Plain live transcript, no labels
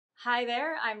Hi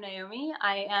there, I'm Naomi.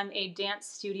 I am a dance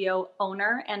studio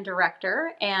owner and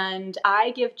director, and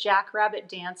I give Jackrabbit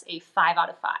Dance a 5 out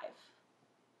of 5.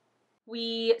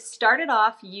 We started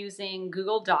off using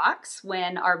Google Docs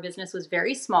when our business was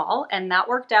very small, and that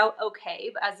worked out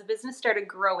okay. But as the business started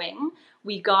growing,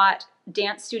 we got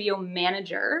Dance Studio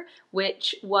Manager,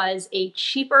 which was a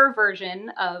cheaper version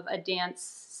of a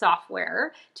dance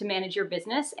software to manage your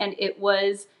business, and it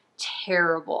was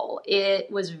terrible.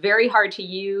 It was very hard to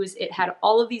use. It had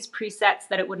all of these presets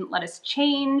that it wouldn't let us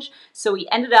change. So we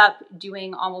ended up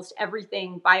doing almost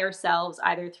everything by ourselves,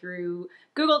 either through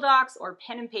Google Docs or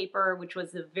pen and paper, which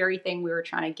was the very thing we were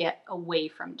trying to get away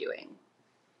from doing.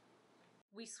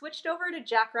 We switched over to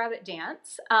Jackrabbit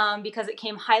Dance because it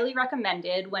came highly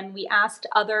recommended. When we asked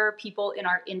other people in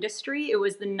our industry, it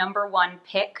was the #1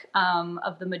 pick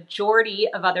of the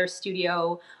majority of other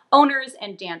studio owners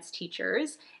and dance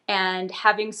teachers. And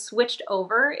having switched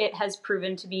over, it has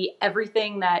proven to be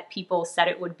everything that people said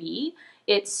it would be.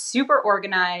 It's super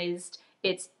organized.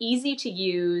 It's easy to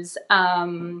use.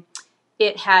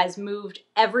 It has moved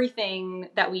everything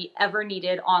that we ever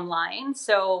needed online.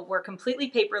 So we're completely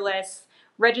paperless.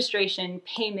 Registration,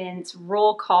 payments,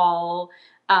 roll call,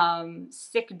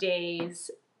 sick days,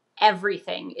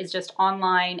 everything is just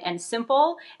online and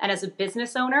simple. And as a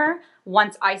business owner,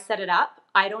 once I set it up,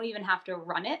 I don't even have to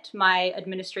run it. My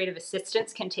administrative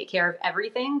assistants can take care of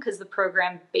everything because the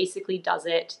program basically does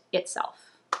it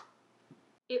itself.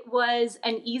 It was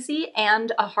an easy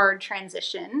and a hard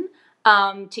transition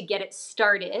to get it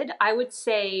started. I would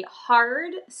say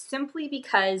hard simply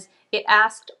because it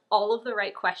asked all of the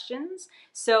right questions.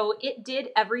 So it did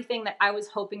everything that I was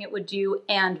hoping it would do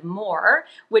and more,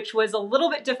 which was a little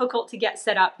bit difficult to get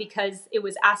set up because it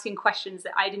was asking questions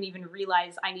that I didn't even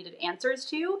realize I needed answers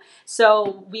to.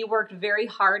 So we worked very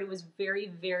hard. It was very,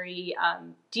 very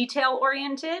detail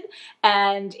oriented,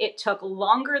 and it took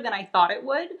longer than I thought it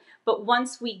would. But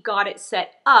once we got it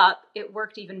set up, it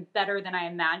worked even better than I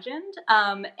imagined.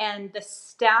 And the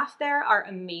staff there are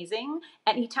amazing.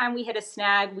 Anytime we hit a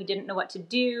snag, we didn't know what to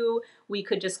do, we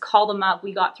could just call them up.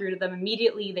 We got through to them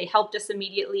immediately. They helped us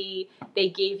immediately. They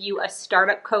gave you a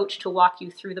startup coach to walk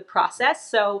you through the process.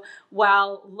 So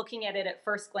while looking at it at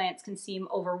first glance can seem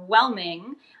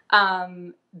overwhelming,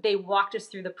 they walked us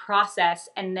through the process,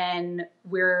 and then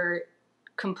we're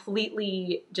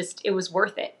completely just, it was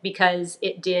worth it because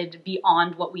it did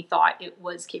beyond what we thought it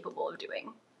was capable of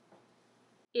doing.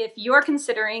 If you're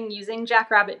considering using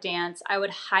Jackrabbit Dance, I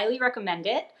would highly recommend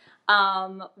it.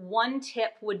 One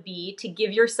tip would be to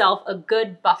give yourself a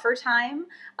good buffer time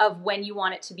of when you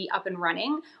want it to be up and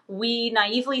running. We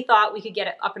naively thought we could get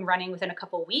it up and running within a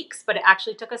couple weeks, but it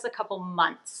actually took us a couple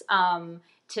months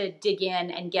to dig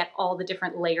in and get all the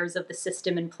different layers of the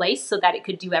system in place so that it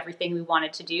could do everything we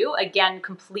wanted to do. Again,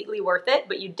 completely worth it,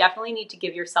 but you definitely need to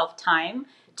give yourself time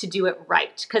to do it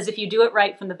right. Because if you do it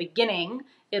right from the beginning,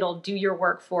 it'll do your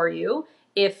work for you.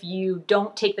 If you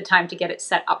don't take the time to get it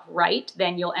set up right,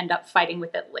 then you'll end up fighting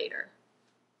with it later.